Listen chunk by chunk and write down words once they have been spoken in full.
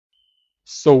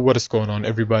So what is going on,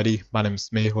 everybody? My name is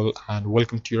Mehul and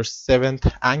welcome to your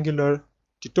 7th Angular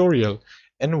tutorial,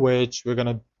 in which we're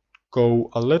gonna go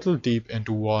a little deep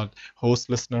into what host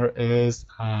listener is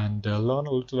and learn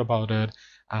a little about it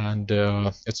and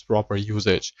its proper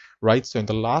usage, right? So in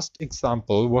the last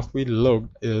example, what we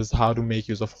looked is how to make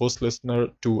use of host listener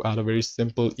to add a very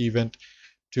simple event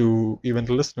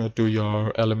listener to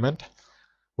your element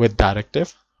with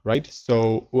directive, right?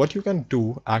 So what you can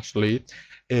do actually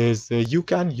is you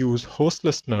can use host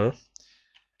listener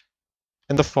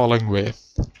in the following way.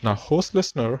 Now, host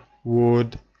listener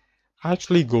would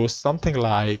actually go something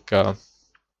like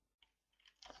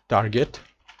target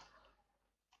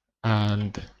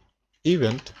and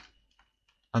event,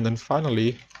 and then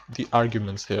finally the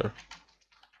arguments here.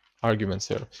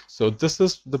 So this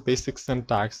is the basic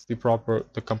syntax,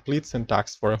 the complete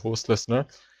syntax for a host listener.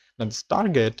 Now this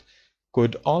target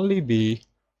could only be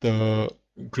the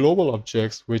global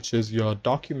objects, which is your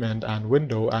document and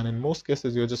window, and in most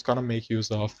cases you're just gonna make use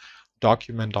of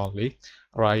document only,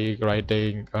 right?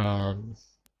 Writing,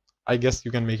 I guess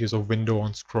you can make use of window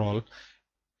on scroll,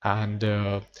 and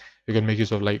you can make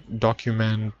use of like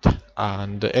document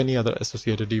and any other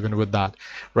associated even with that,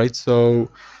 right? So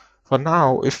for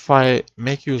now, if I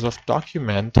make use of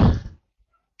document,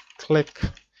 click,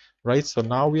 right? So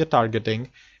now we are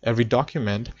targeting every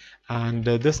document, and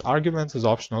this argument is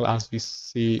optional, as we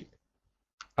see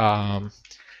um,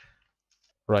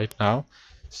 right now.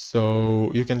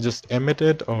 So you can just emit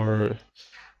it, or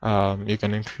you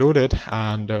can include it,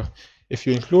 and if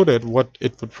you include it, what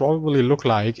it would probably look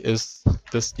like is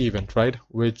this event, right?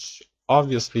 Which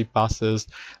obviously passes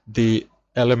the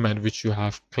element which you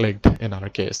have clicked in our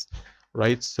case,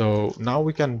 right? So now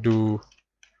we can do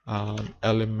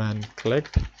element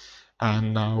clicked,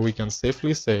 and now we can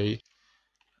safely say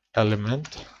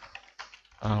element,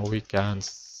 we can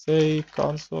say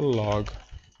console log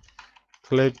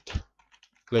clicked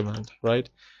element, right?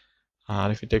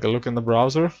 And if you take a look in the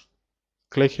browser,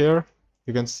 click here,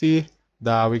 you can see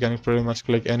that we can pretty much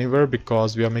click anywhere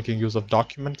because we are making use of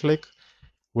document click,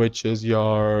 which is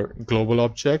your global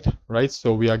object, right?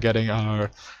 So we are getting our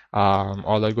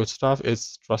all that good stuff.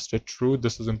 It's trusted true.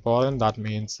 This is important. That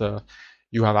means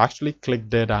you have actually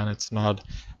clicked it and it's not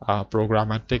a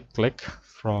programmatic click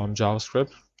from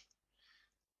JavaScript,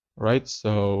 right?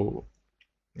 So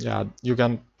yeah, you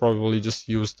can probably just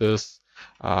use this.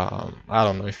 I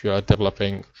don't know if you are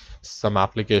developing some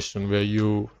application where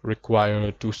you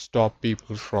require to stop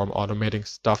people from automating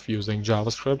stuff using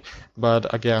JavaScript,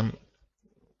 but again,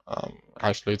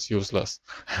 actually it's useless.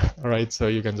 All right, so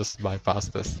you can just bypass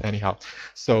this anyhow.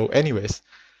 So anyways,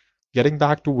 getting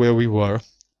back to where we were,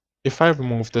 if I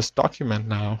remove this document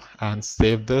now and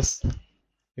save this,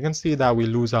 you can see that we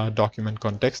lose our document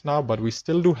context now, but we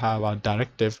still do have our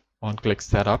directive on click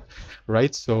setup,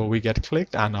 right? So we get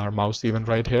clicked and our mouse event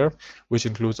right here, which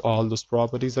includes all those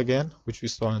properties again, which we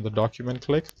saw in the document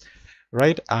click,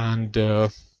 right? And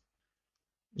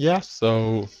yeah,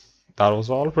 so that was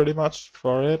all pretty much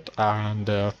for it,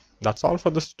 and that's all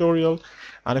for this tutorial.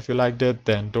 And if you liked it,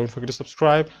 then don't forget to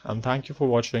subscribe, and thank you for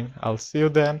watching. I'll see you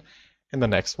then in the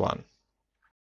next one.